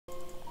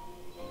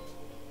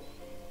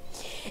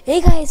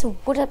Hey guys,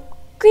 what up?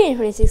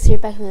 Green26 here,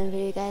 back with another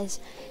video, guys.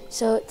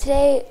 So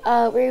today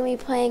we're gonna be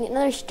playing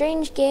another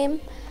strange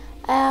game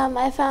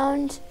I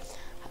found.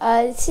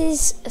 This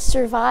is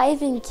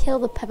Survive and Kill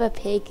the Peppa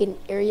Pig in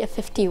Area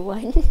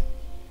 51.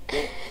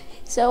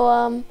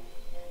 So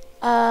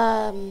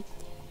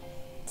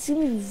it's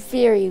gonna be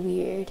very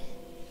weird.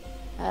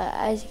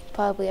 As you can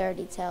probably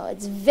already tell,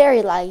 it's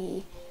very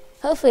laggy.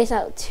 Hopefully it's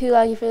not too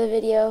laggy for the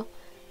video.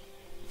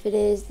 If it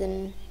is,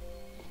 then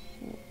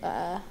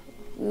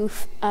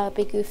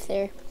big oof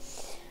there.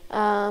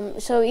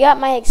 So we got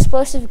my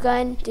explosive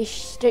gun to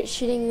start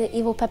shooting the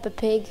evil Peppa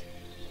Pig.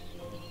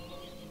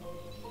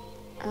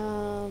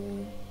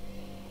 No,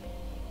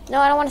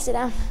 I don't want to sit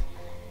down.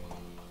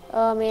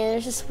 Oh man,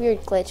 there's this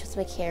weird glitch with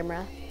my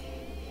camera.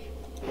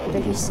 But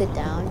if you sit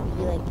down,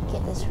 you like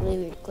get this really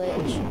weird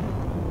glitch.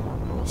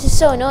 This is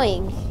so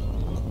annoying.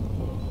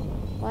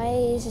 Why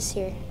is this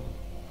here?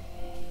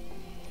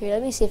 Here,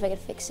 let me see if I can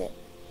fix it.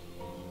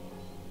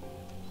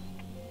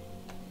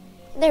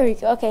 There we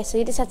go. Okay, so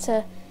you just have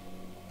to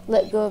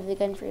let go of the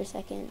gun for a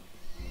second.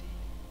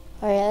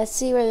 Alright, let's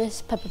see where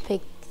this Peppa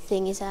Pig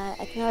thing is at.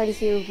 I can already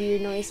hear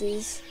weird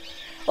noises.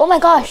 Oh my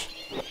gosh!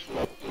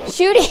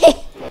 Shoot it!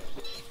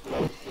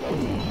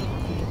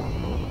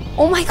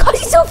 Oh my god,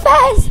 he's so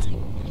fast!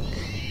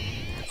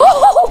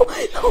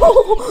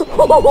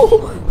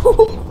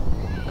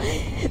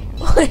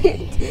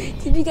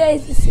 Did you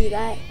guys see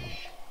that?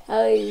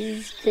 Oh,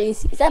 he's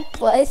crazy. Is that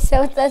blood? Is that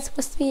what that's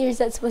supposed to be? Or is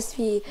that supposed to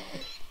be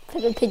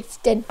Peppa Pig's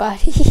dead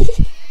body?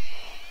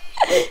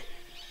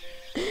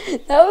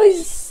 that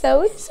was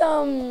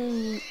oh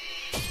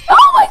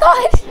my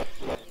god!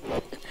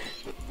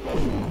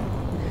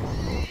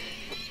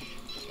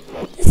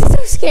 This is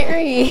so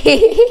scary.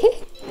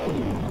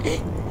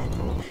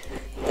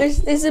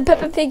 there's a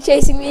Peppa Pig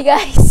chasing me,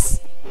 guys.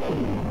 I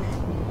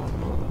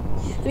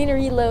need to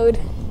reload.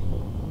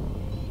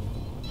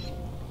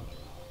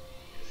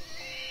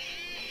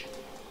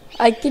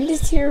 I can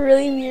just hear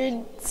really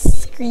weird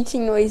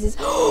screeching noises.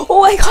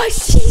 Oh my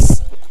gosh,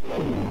 jeez!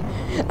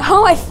 How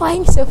am I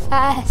flying so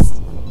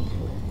fast?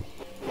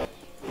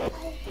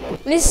 I'm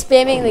just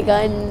spamming the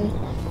gun.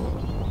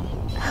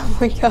 Oh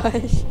my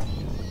gosh.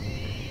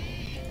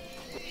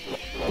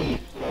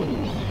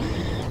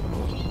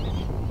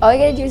 All I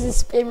gotta do is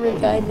just spam my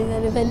gun and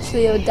then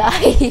eventually it'll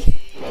die.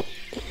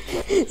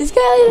 This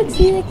guy looks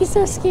like he's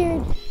so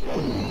scared.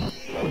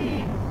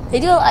 They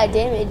do a lot of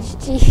damage,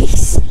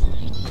 jeez.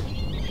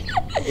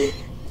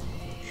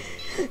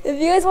 If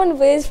you guys want to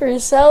play this for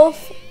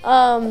yourself,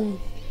 I'll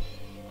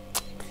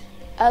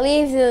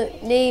leave the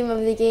name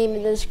of the game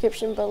in the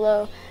description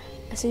below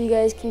so you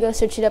guys can go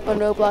search it up on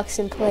Roblox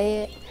and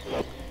play it.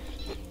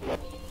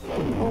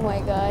 Oh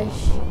my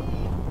gosh.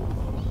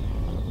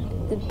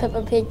 The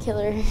Peppa Pig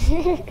killer.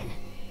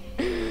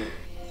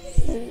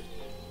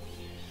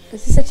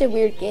 This is such a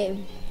weird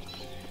game.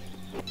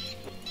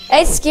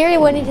 And it's scary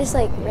when it just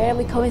like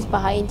randomly comes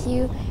behind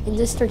you and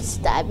just starts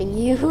stabbing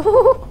you.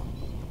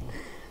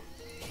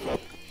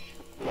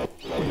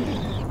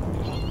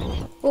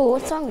 Oh,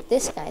 what's wrong with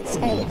this guy? This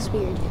guy looks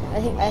weird.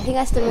 I think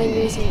that's the main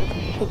reason the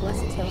pig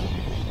wants to kill him.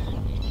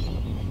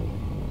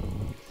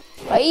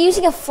 Why are you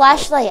using a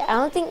flashlight? I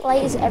don't think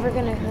light is ever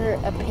gonna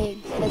hurt a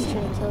pig that's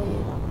trying to kill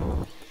you.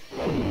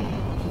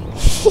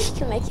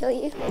 Can I kill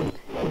you?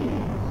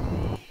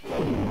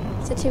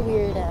 Such a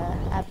weird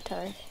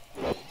avatar.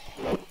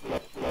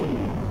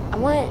 I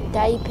want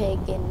Daddy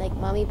Pig and like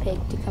Mommy Pig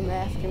to come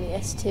after me.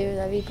 Yes, too.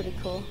 That'd be pretty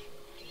cool.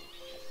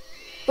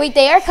 Wait,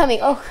 they are coming.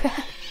 Oh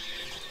crap.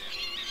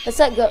 Let's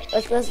let go.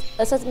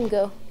 Let's let them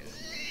go.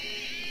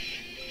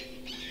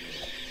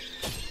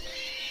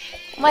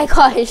 Oh my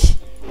gosh!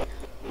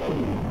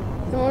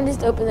 Someone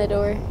just opened the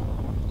door.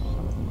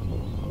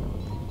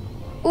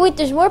 Oh wait,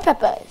 there's more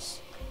Peppas.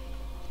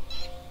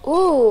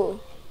 Ooh,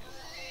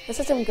 let's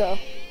let them go.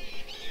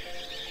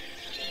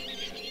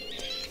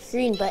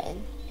 Green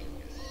button.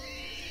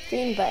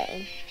 Green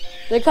button.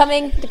 They're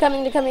coming. They're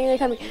coming. They're coming. They're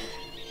coming.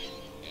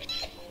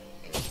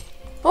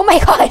 Oh my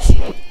gosh!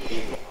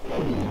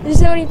 There's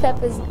so many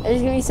Peppas.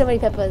 There's gonna be so many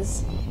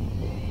Peppas.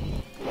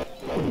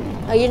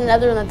 Oh, you're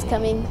another one that's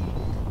coming.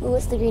 Ooh,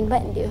 what's the green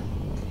button do?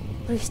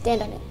 What do you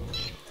stand on it?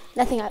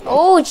 Nothing.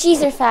 Oh,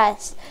 jeez, they're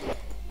fast.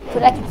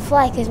 But I can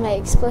fly because my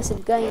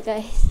explosive gun,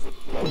 guys.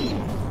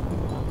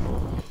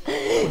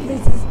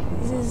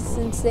 This is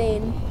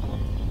insane.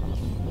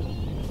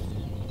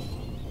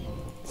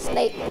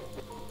 Snipe.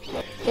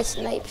 Just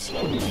snipes.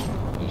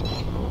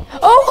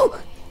 Oh!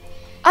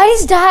 I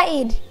just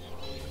died.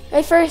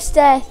 My first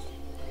death.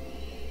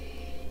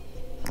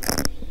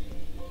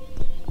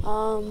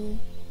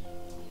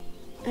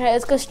 Alright,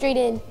 let's go straight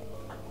in.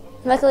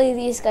 Luckily,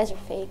 these guys are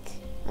fake.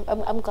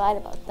 I'm glad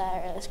about that.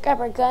 Alright, let's grab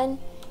our gun.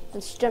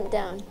 Let's jump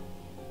down.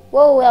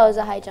 Whoa, that was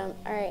a high jump.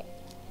 Alright.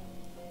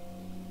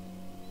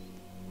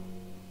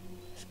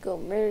 Let's go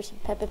murder some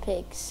Peppa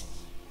Pigs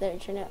that are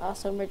trying to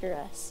also murder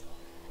us.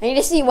 I need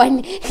to see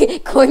one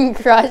going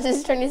across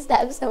just trying to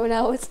stab someone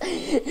else.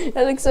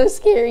 That looks so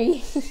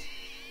scary.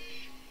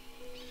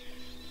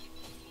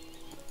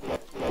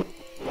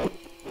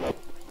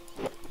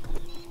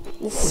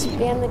 Just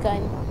spam the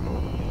gun.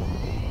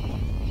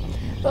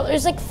 Bro,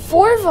 there's like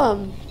 4 of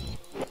them.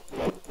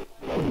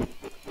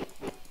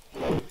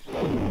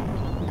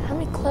 How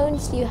many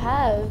clones do you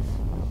have?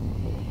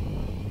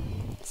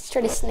 Let's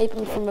try to snipe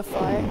him from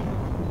afar.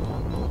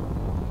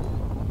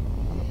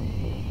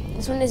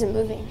 This one isn't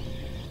moving.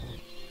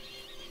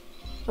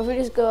 What if we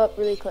just go up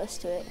really close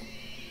to it?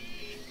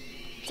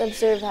 Let's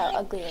observe how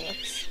ugly it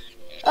looks.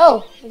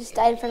 Oh, it just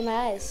died in front of my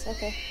eyes.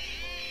 Okay.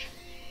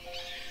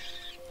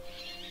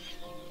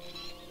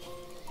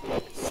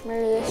 Let's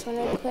murder this one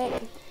real quick.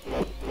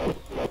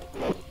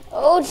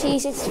 Oh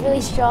jeez, it's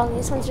really strong.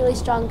 This one's really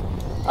strong.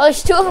 Oh,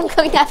 there's 2 of them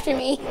coming after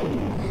me.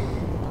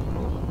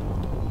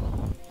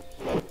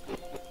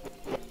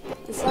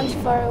 This one's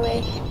far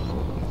away.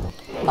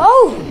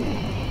 Oh!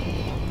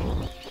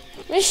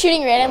 I'm just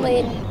shooting randomly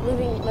and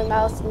moving my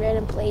mouse in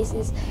random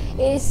places.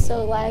 It is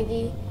so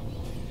laggy.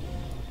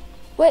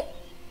 What?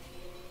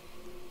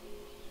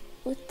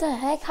 What the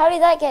heck? How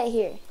did that get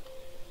here?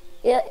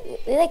 They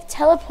like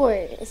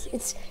teleport.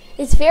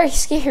 It's very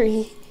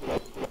scary.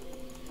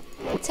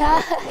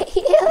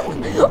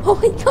 Oh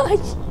my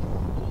gosh.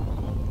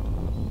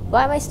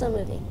 Why am I still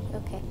moving?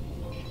 Okay.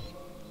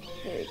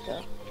 There we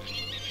go.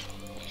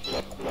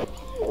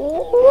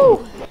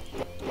 Ooh.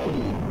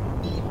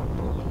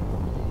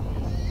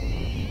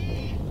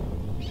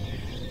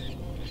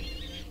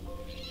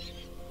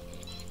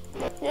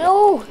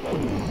 No!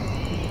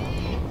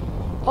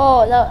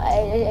 Oh, no,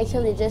 I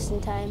killed it just in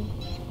time.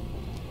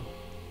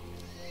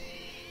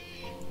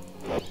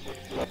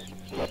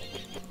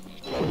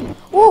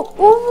 Whoa!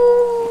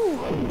 Whoa!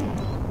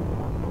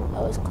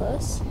 That was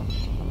close.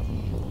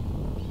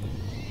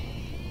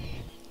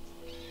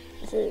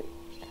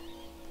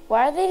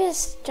 Why are they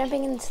just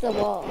jumping into the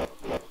wall?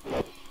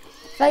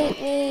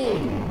 Fight me!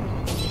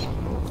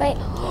 Fight!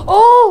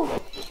 Oh!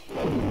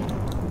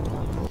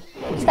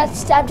 Just got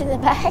stabbed in the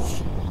back.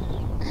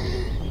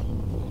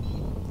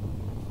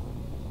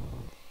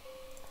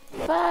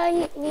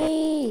 Fight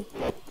me!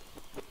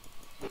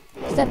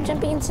 Stop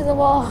jumping into the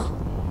wall.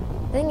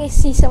 I think I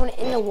see someone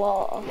in the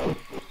wall.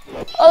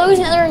 Oh, there's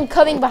another one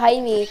coming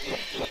behind me.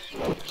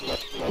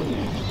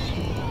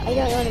 I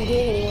don't know what I'm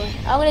doing anymore.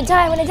 I'm gonna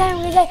die, I'm gonna die, I'm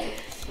gonna die.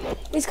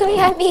 He's coming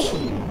at me.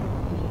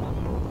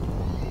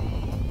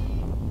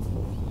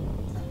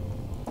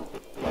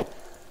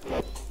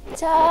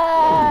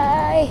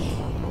 Die!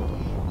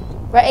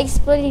 Right, I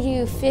exploded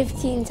you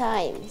 15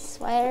 times.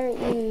 Why aren't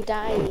you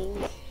dying?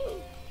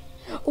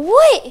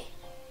 What?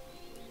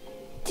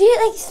 Did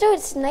it like throw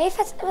its knife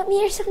at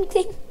me or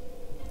something?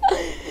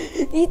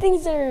 These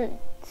things are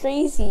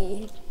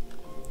crazy.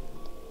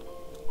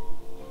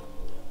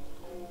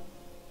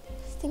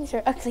 These things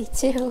are ugly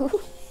too.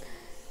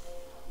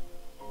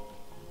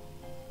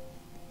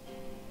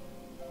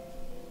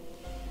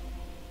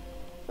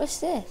 What's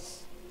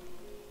this?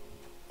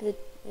 Is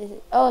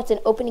it, oh, it's an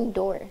opening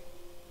door.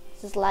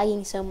 This is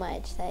lagging so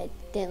much that it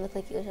didn't look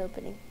like it was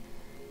opening.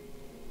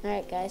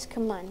 Alright guys,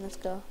 come on, let's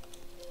go.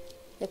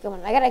 Yeah, come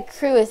on, I got a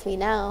crew with me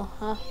now,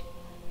 huh?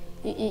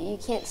 You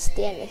can't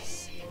stand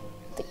this.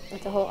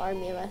 With the whole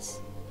army of us.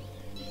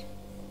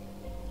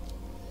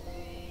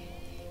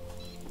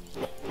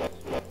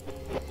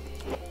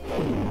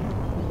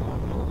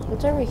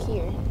 What's over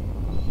here?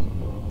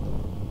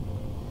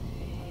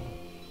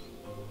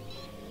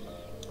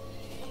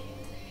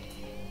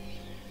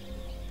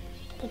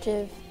 Bunch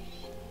of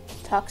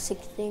toxic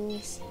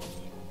things.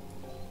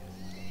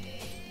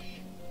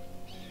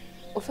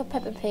 What if a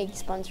Peppa Pig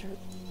spawns,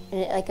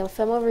 and like if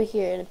I'm over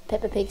here and a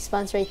Peppa Pig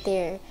spawns right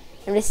there,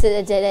 I'm just at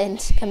a dead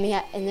end coming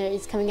at, and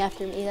it's coming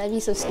after me. That'd be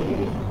so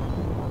scary.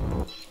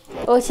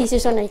 Oh, see,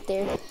 there's one right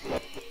there.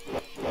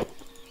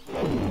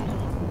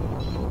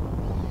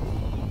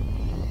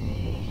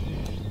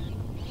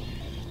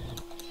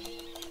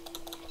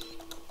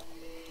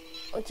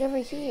 What's over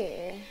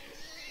here?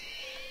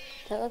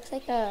 That looks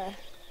like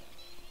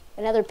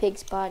another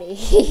pig's body.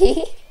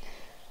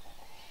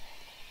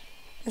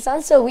 It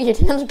sounds so weird.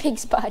 Another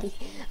pig's body.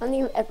 I don't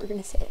think I'm ever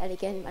gonna say that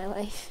again in my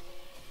life.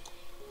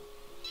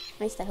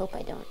 At least I hope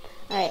I don't.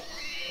 Alright.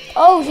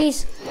 Oh,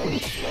 jeez.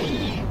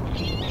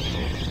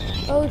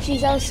 Oh,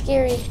 jeez, that was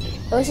scary.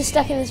 I was just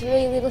stuck in this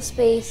really little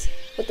space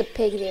with the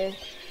pig there.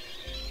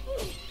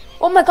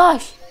 Oh my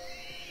gosh.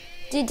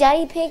 Did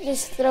Daddy Pig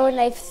just throw a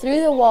knife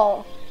through the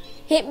wall,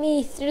 hit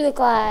me through the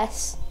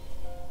glass,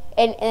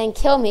 and then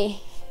kill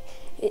me?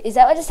 Is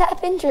that what just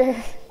happened, or?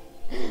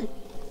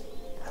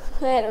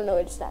 I don't know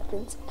what just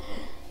happened.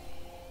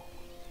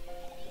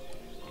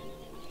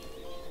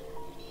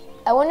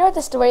 I wonder what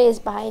the story is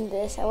behind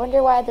this. I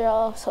wonder why they're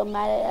all so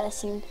mad at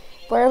us, and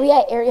where are we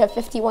at Area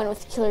 51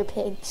 with killer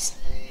pigs?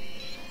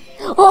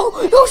 Oh,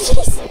 oh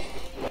jeez!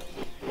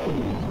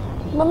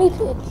 Mummy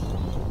pig.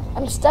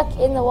 I'm stuck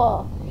in the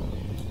wall.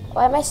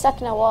 Why am I stuck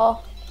in a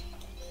wall?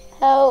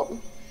 Help.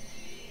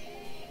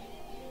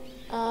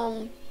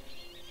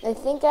 I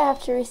think I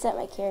have to reset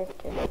my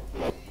character.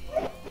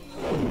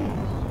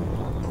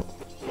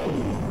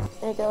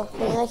 There you go.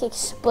 Can you like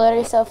explode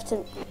yourself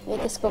to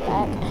make us go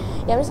back?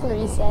 Yeah, I'm just gonna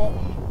reset.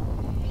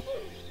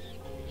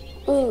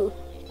 Ooh.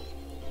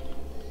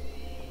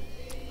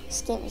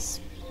 This game is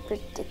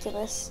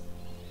ridiculous.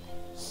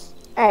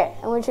 Alright,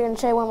 and we're going to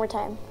try one more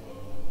time.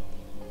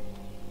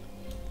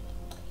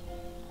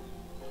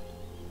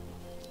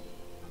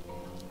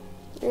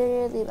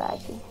 Really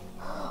laggy.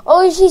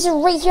 Oh, she's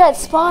right here at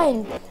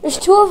spawn. There's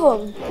 2 of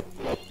them.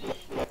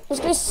 I'm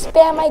just going to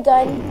spam my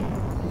gun.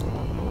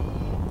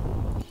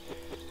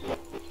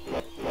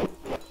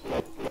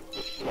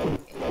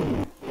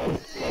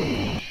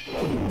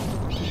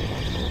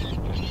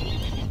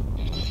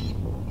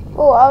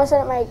 Oh, all of a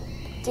sudden my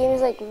game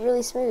is like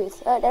really smooth.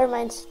 Oh, never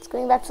mind. It's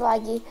going back to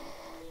laggy.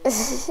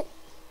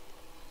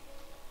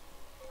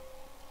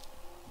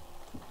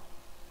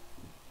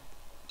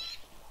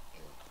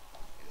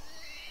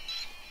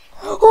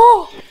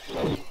 Oh!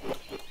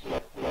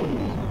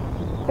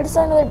 I just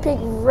saw another pig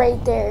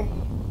right there.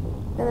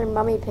 Another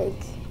mummy pig.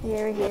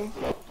 Yeah, right here.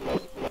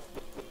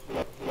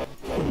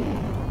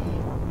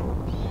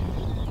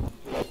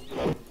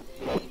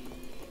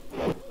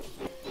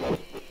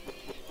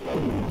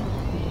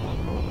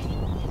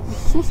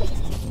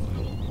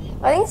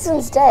 I think this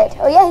one's dead.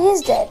 Oh yeah, he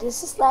is dead.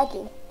 It's just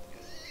lagging.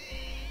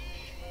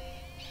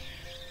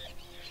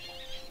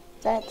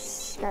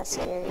 That's not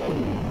scary.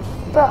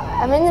 Bro,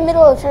 I'm in the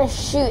middle of trying to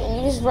shoot and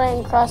you just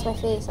ran across my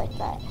face like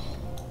that.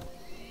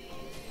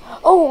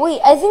 Oh wait,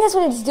 I think that's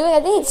what it's doing.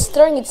 I think it's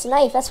throwing its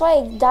knife. That's why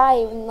I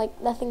die when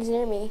like nothing's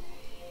near me.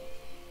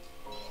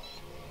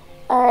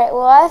 Alright,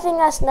 well I think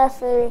that's enough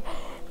for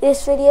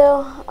this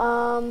video.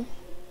 I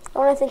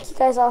want to thank you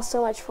guys all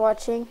so much for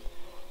watching.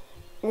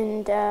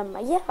 And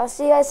yeah, I'll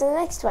see you guys in the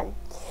next one.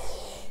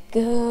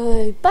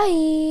 Goodbye.